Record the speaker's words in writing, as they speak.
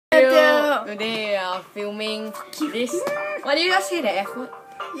Today we are filming this. What did you just say? The F word?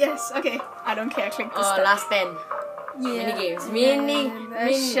 Yes, okay. I don't care. Click the start. Last 10. Yeah.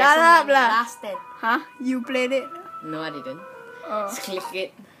 Minigames. Shut up lah. Last 10. Huh? You played it? No, I didn't. Oh. Just click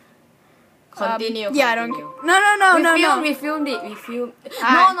it. Continue. Yeah, I don't care. No. We filmed it. We filmed.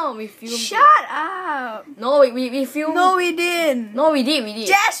 We filmed Shut up. No, we filmed. No, we didn't. No, we did.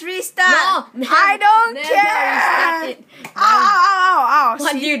 Just restart. No. I don't Never care. restart it. Ow.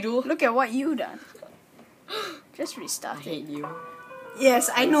 What See? do you do? Look at what you done. Just I restart it. hate you. Yes,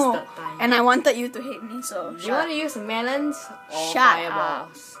 I know. Restart time. And I wanted you to hate me, so Do you want to use melons or Shut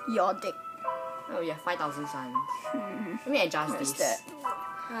fireballs? up. Your dick. Oh, yeah, 5,000 suns. Let me adjust Where's this. that?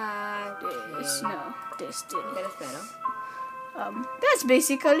 Okay. This did. Okay, that's better. That's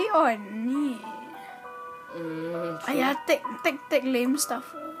basically all I need. Yeah, take lame stuff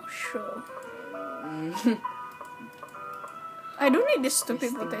for sure. I don't need this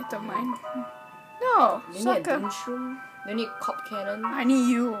stupid potato mine. No, You need a sucker. mushroom. You need cop cannon. I need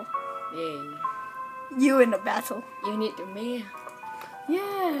you. Yay. You in the battle. You need me.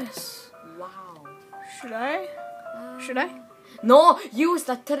 Yes. Wow. Should I? Should I? No, use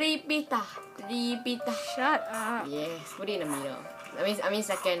the 3 beta. 3 beta. Shut up. Yes, put it in the middle. I mean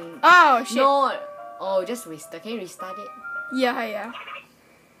second. Oh shit. No. Oh, just restart. Can you restart it? Yeah.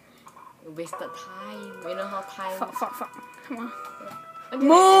 You wasted time. You know how time. Fuck. Come on. Okay.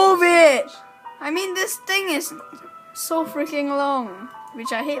 Move it! I mean, this thing is so freaking long,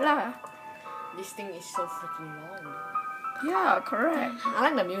 which I hate lah. This thing is so freaking long. Yeah, correct. I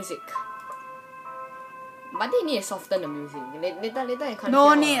like the music. But they need to soften the music. Later you can't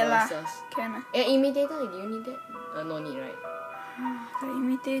No hear need our lah. voices. Can I? Imitator, do you need that? No need, right? The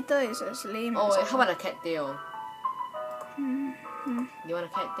imitator is as lame Oh, as wait, how about a cattail? Do you want a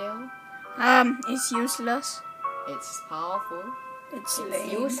cattail? it's useless. It's powerful. It's It's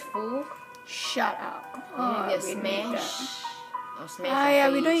lame. useful. Shut up. Maybe a we need that. smash. Or smash Yeah,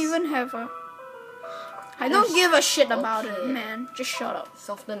 your we don't face. even have a... I don't give a shit about it, Okay. man. Just shut up.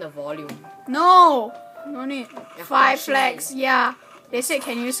 Soften the volume. No need. You're 5 flashing. flags, yeah. They said,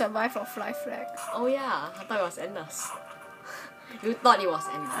 can you survive for 5 flags? Oh yeah, I thought it was endless. You thought it was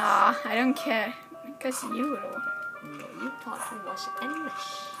endless. I don't care. Because you though. No, you thought it was endless.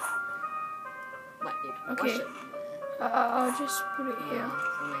 But it Okay. wasn't. I'll just put it Yeah, here.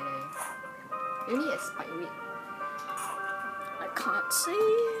 somewhere there. You need a spike whip. I can't see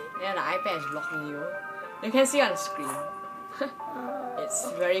it. Yeah, the iPad is blocking you. You can see on the screen. It's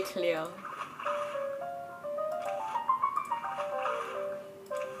very clear.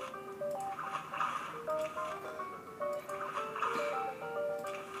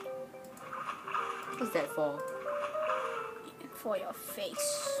 What's that for? For your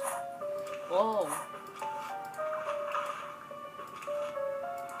face. Oh,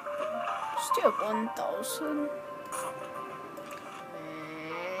 Still 1,000.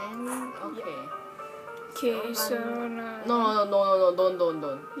 man. Okay. Okay, so now... No,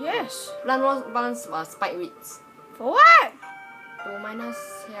 don't. Yes. Balance spike wits. For what? To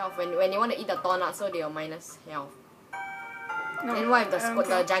minus health. When you want to eat the donut, so they will minus health. No, Then what if I don't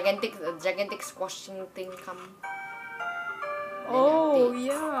care. the gigantic squashing thing come? Oh, Then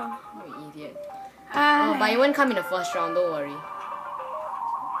yeah. you idiot. Oh, but it won't come in the first round, don't worry.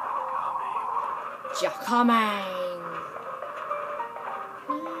 You're coming!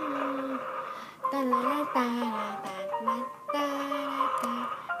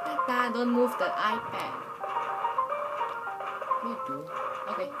 Don't move the iPad. You do.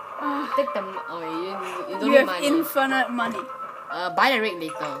 Okay. Take them. Oh, you don't You need have money. infinite money. Buy the rig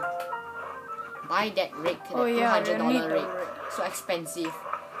later. Buy that rig, Oh, that yeah, you need $200 the rig. rig. So expensive.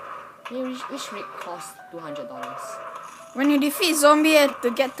 Which rig costs $200? When you defeat zombie, you have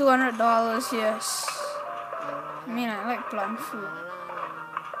to get $200, yes. I mean, I like plant food.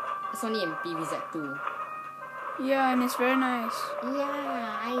 It's only in PVZ2. Yeah, and it's very nice.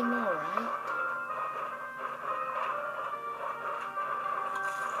 Yeah, I know, right?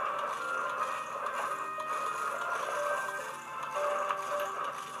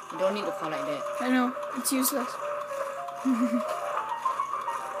 You don't need to collect that. I know, it's useless.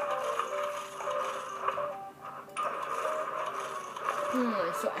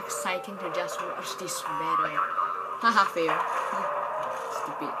 It's so exciting to just watch this battle. Haha, fail.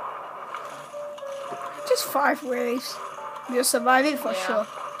 Stupid. Just 5 waves. You'll survive it for Yeah. sure.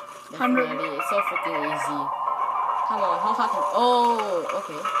 100. Definitely, it's so freaking easy. Come on, how hard can... Oh,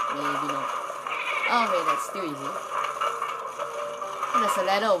 okay. Maybe not. Oh, okay, that's still easy. Oh, there's a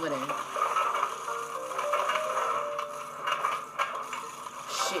ladder over there.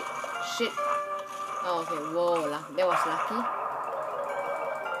 Shit. Oh, okay. Whoa, that was lucky.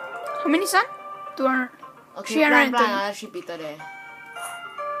 How many son? 200. Okay, 330. plan another 3 Peter there.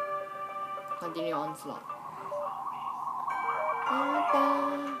 Continue onslaught.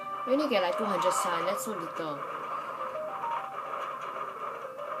 We only get like 200 sun, that's so little.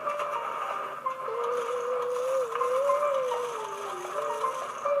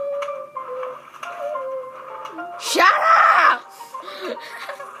 Shut up!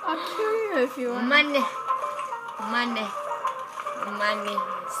 I'll kill you if you want. Money. Money. Money.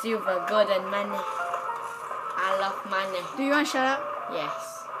 Silver, gold and money. I love money. Do you want to shut up?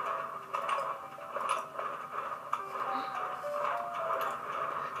 Yes.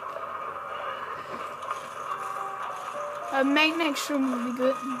 A magnet shroom would be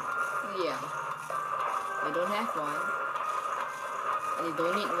good. Yeah. I don't have one. I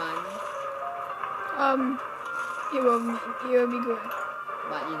don't need one. It will be good.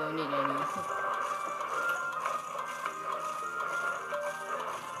 But you don't need any.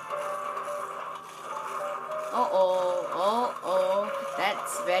 Oh,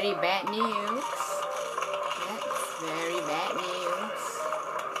 that's very bad news. That's very bad news.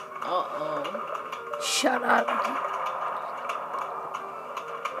 Shut up.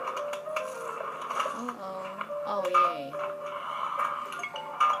 Oh yay.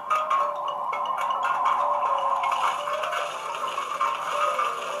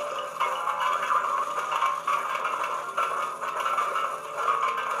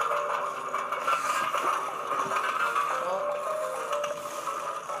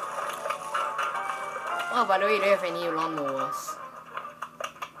 Oh, by the way, you don't have any lawnmowers.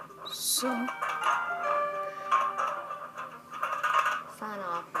 So, Son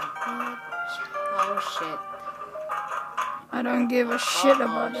of a bitch. Oh shit. I don't give a shit Oh,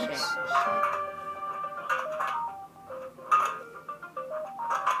 about shit. this.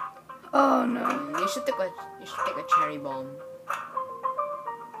 Oh no. You should take a cherry bomb.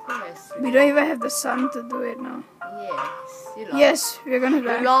 Yes. We don't even have the sun to do it now. Yes. You lost. Yes, we're gonna You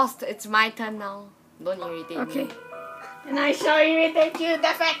die. lost. It's my turn now. Don't irritate Okay. me. And I shall irritate you,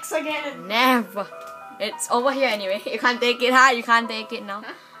 the facts again. Never. It's over here anyway. You can't take it, huh? You can't take it now.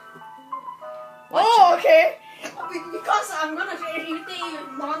 Watch Oh, okay. Because I'm gonna irritate you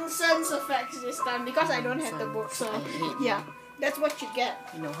with nonsense effects this time because I don't have the book. So I hate yeah, that's what you get.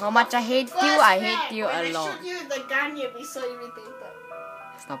 You know how much I hate you? I hate you a lot. When I shoot you with the gun, you'll be so irritated.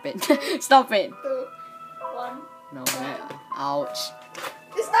 Stop it. Stop it. 2, 1. No. Ouch.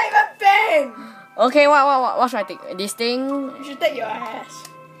 It's not even pain. Okay, what should I take? This thing? You should take your ass.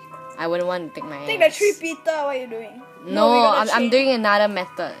 I wouldn't want to take my Take the ass. 3 Peter. What are you doing? No, we gotta I'm change. doing another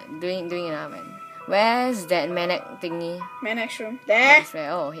method. Doing another method. Where's that manic thingy? Manex room. There. That's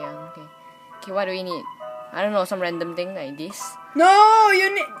where. Oh, here. Okay. Okay, what do we need? I don't know, some random thing like this. No,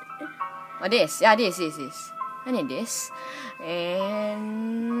 you need. Oh, this. Yeah, this. I need this. And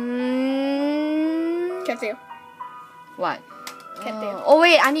Cattail. what? Cattail. Oh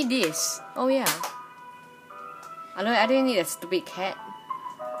wait, I need this. Oh yeah. I don't need a stupid cat.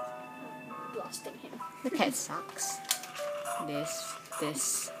 Blasting him. The cat sucks. This.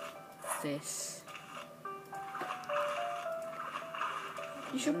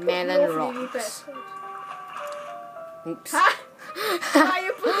 You should put Melon both lily rocks. pads. Oops. Huh? Why are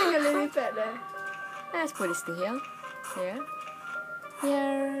you putting a lily pad there? Let's put this thing here. Here.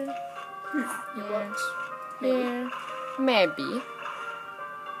 It works. Here. Maybe.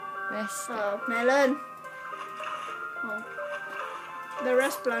 Where's Melon. Oh. The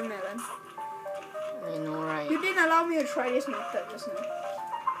rest plant melon. I know, right? You didn't allow me to try this method just now.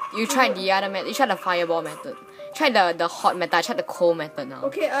 You tried the other method. You tried the fireball method. Try the hot method. I tried the cold method now.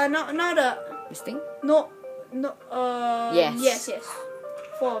 Okay, now the This thing? no, Yes. yes,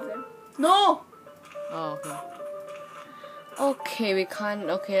 4 of them. No. Oh, okay. Okay, we can't.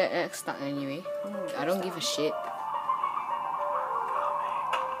 Okay, let's start anyway. I don't give a shit.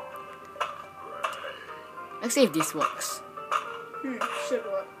 Let's see if this works. Should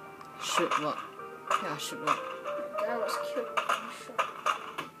work. Should work. Yeah, should work. That was cute.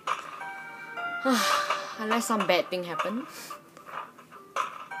 Unless some bad thing happen.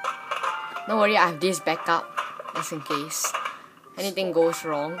 Don't worry, I have this backup. Just in case anything goes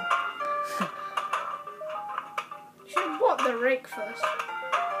wrong. Should bought the rake first.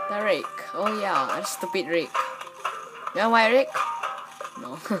 The rake. Oh yeah, a stupid rake. You know why rake?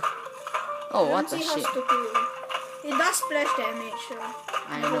 No. Oh, what the See how shit. stupid it is. It does splash damage. So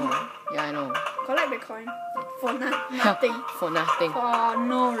I know. Yeah, I know. collect the coin for nothing. For nothing. For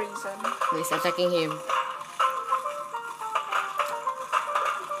no reason. He's attacking him.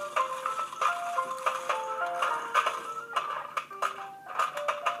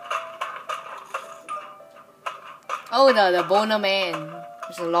 Oh, the boner man.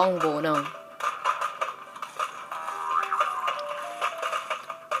 It's a longbow now.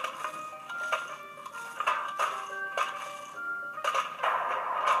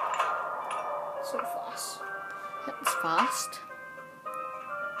 So fast. That's fast.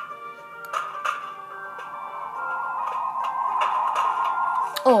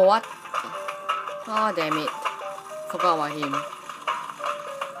 Oh, what? Oh, damn it. Forgot about him.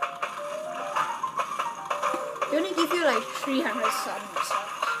 They only give you like 300 sun or such.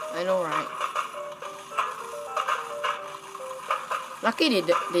 I know, right? Lucky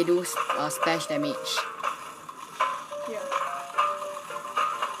they do splash damage. Yeah.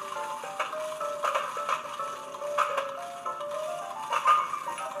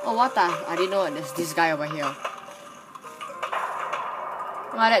 Oh, what the? I didn't know there's this guy over here.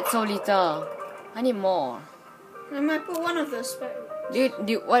 Wow, that's so little. I need more. I might put one of the spec.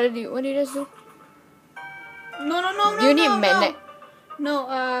 What did you just do? No. Do you need magnet?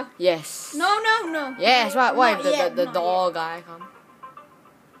 No, Yes. No. Yes. What Not if yet, the not door yet. guy come?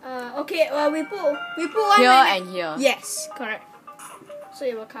 Okay, we put one Here magnet. and here. Yes, correct. So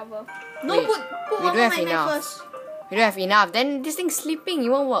it will cover. No, Wait, put we one don't more have magnet enough. first. We don't have enough. Then this thing's sleeping. It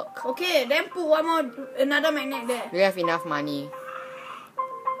won't work. Okay, then put another magnet there. We have enough money.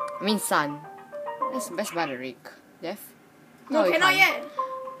 I mean, sun. Let's buy the rig. Deaf? No, we cannot can't. yet.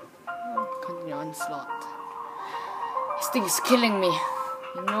 Continue onslaught. This thing is killing me.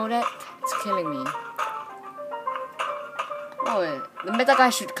 You know that? It's killing me. Oh, the metal guy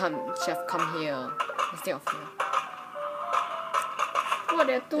should have come here instead of here. Oh,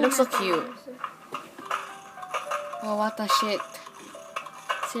 there are two. Looks so metal cute. ones. Oh, what the shit.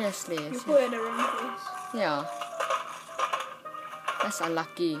 Seriously. You put it at the wrong place. Yeah. That's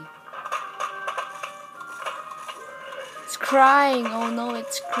unlucky. It's crying. Oh no,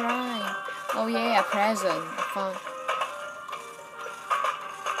 it's crying. Oh yeah, a present. I found.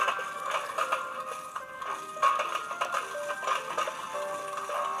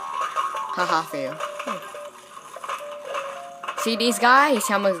 Haha, fail. See this guy? His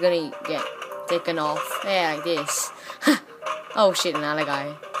helmet's gonna get taken off. Yeah, like this. Oh shit, another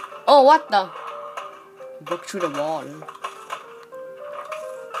guy. Oh, what the? Broke through the wall.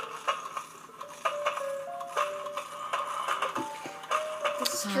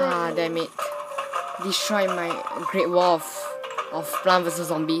 Ah, damn it. Destroy my Great Wall of Plant vs.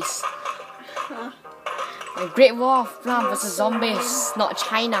 Zombies. Huh? A Great Wall of Plant vs. Zombies, not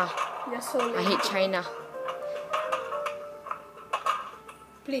China. You're so late. I hate China.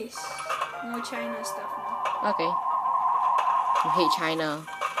 Please, no China stuff now. Okay. You hate China.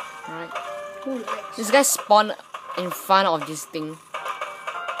 Alright. Who likes? This guy spawned in front of this thing.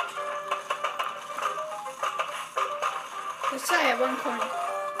 Let's try at one coin.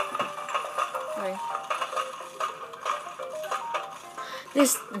 Okay.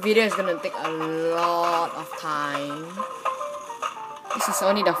 This video is gonna take a lot of time. This is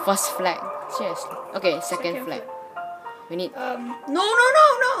only the first flag. Seriously. Okay, second flag. We need. No.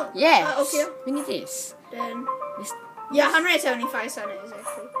 Yes. Okay. We need this. Then. This. Yeah, 175 sun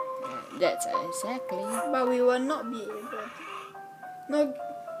exactly. That's exactly. But we will not be able to. No.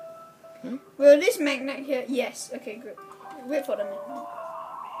 Will this magnet here? Yes. Okay, good. Wait for the magnet.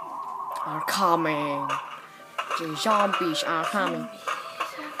 Are coming. The zombies are coming.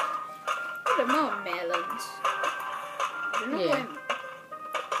 What about melons? I don't know Yeah. why.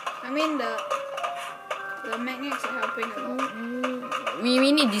 I mean the magnets are helping a lot. We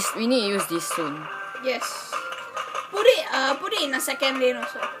need this. We need to use this soon. Yes. Put it in a second lane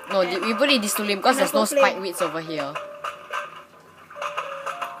also. No, we put it this to lane because there's no Pineapple spike weeds over here.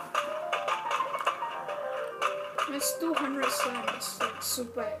 It's 200 suns. Like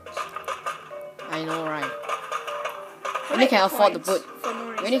super. I know, right? We only can afford to put. For no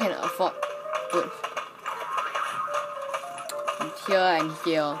We reason. only can afford to put here and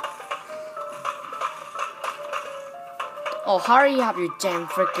here. Oh, hurry up, you damn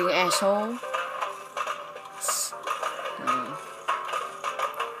freaking asshole!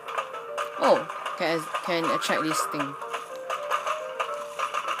 Oh, can attract this thing.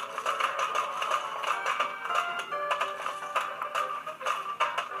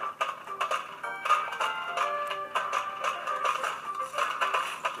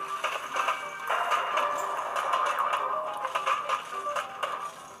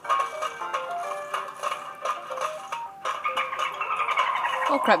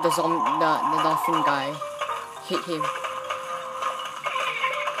 Oh crap, the dolphin guy. Hit him.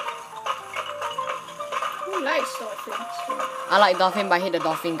 Who likes dolphins? I like dolphin, but I hate the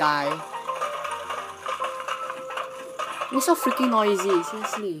dolphin guy. It's so freaking noisy,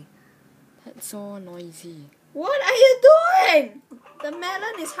 seriously. That's so noisy. What are you doing? The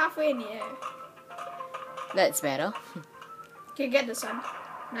melon is halfway in the air. That's better. Okay, get the sun.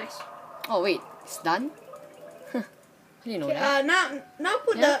 Nice. Oh wait, it's done? I didn't know Okay, that. now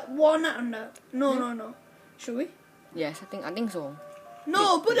put Yeah. the walnut on the... No. Should we? Yes, I think so.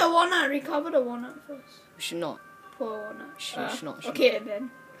 No, put the walnut. Recover the walnut first. We should not. Poor walnut. Should not. Okay,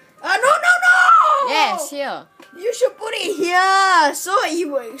 then. No! Yes, here. You should put it here. So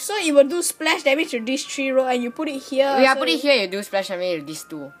it will do splash damage to this 3 row, and you put it here. Yeah, so put it here, you do splash damage with these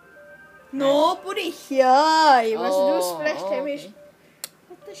two. No, put it here. You must do Oh, splash damage. okay.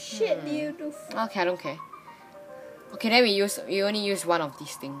 What the shit do you do? Okay, I don't care. Okay, then we only use one of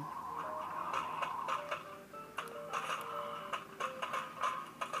these things.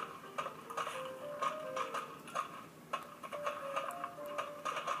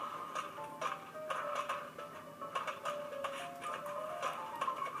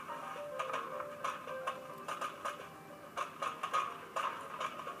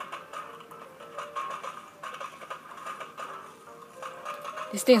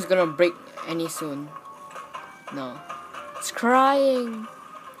 This thing's gonna break any soon. No. It's crying.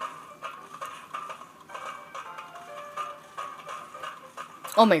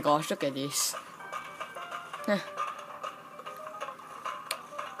 Oh my gosh, look at this.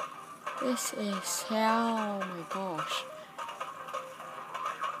 This is hell. Oh my gosh.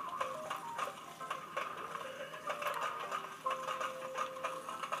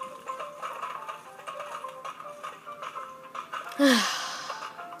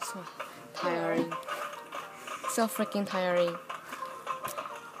 So tiring. So freaking tiring.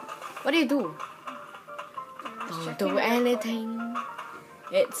 What do you do? Don't do anything.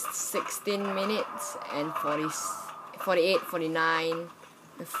 It's 16 minutes and 48, 49,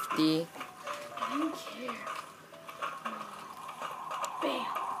 50. I don't care. Bam.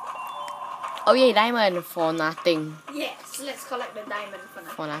 Oh yeah, diamond for nothing. Yes, let's collect the diamond for now.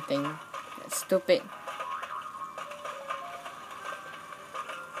 For nothing. That's stupid.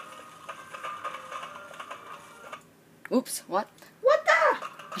 Oops, what? What the?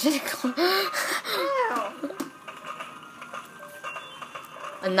 Wow.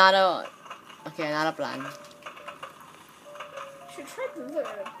 Another plant. Should try to look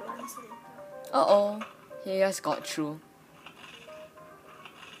at the plants later. Uh-oh. He just got through.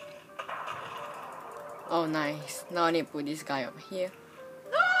 Oh, nice. Now I need to put this guy up here.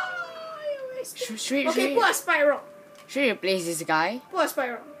 No, you wasted. Should Okay, put a spiral. we replace this guy? Put a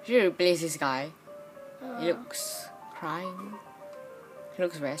spiral. Should we replace this guy? He Uh, looks crying. He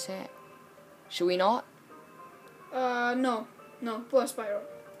looks very sad. Should we not? no. Put a spiral.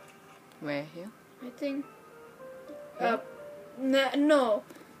 Where? Here? I think. Yeah. No.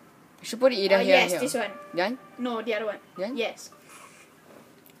 We should put it either here or Yes, here. this one. Done? No, the other one. Yeah? Yes.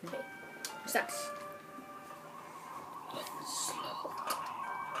 Okay. Start.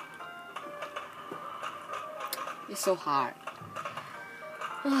 It's so hard.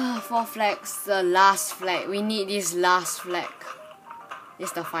 4 flags. The last flag. We need this last flag.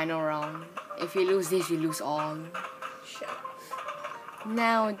 It's the final round. If we lose this, we lose all. Shut up.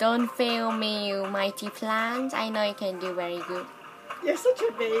 No, don't fail me, you mighty plant. I know you can do very good. You're such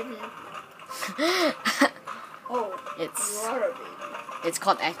a baby. Oh, It's you are a baby. it's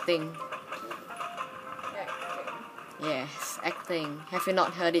called acting. Acting. Yes, acting. Have you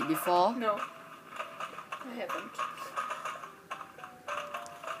not heard it before? No, I haven't.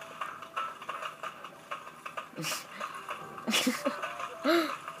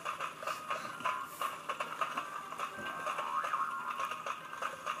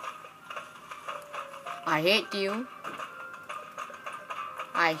 I hate you.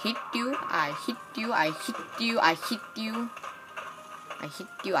 I hit you. I hit you. I hit you. I hit you. I hit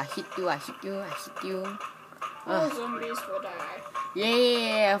you. I hit you. I hit you. I hit you. All zombies will die.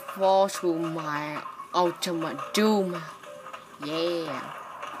 Yeah, fall to my ultimate doom. Yeah.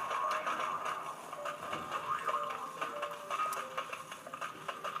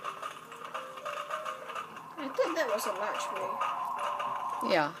 I thought that was a large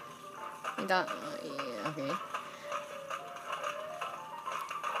way. Yeah. Yeah, okay.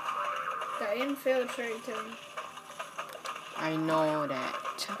 Diane failed traitor. I know that.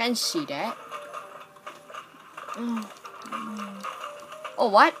 I can see that. Oh,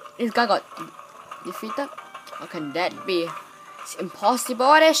 what? This guy got defeated? How can that be? It's impossible.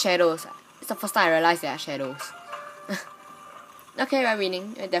 Oh, there's shadows. It's the first time I realized there are shadows. Okay, we're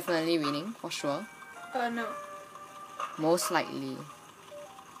winning. We're definitely winning, for sure. No. Most likely.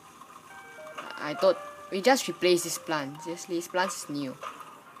 I thought we just replaced this plant. Seriously, this plant is new.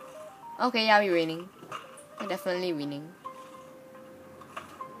 Okay, yeah, we're winning. We're definitely winning.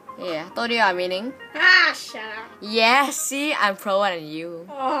 Yeah, told you I'm winning. Ah, shut up. Yeah, see, I'm proer than you.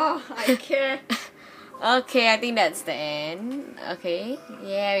 Oh, I care. Okay, I think that's the end. Okay,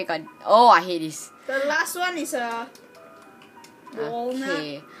 yeah, we got. Oh, I hate this. The last one is a walnut.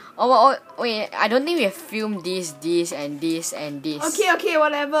 Okay. Oh, wait, I don't think we have filmed this, and this, and this. Okay,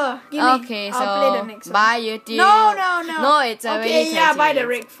 whatever. Give me. Okay, I'll play the so next one. bye YouTube. No. No, it's already Okay, yeah, 20 buy the minutes.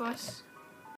 rig first.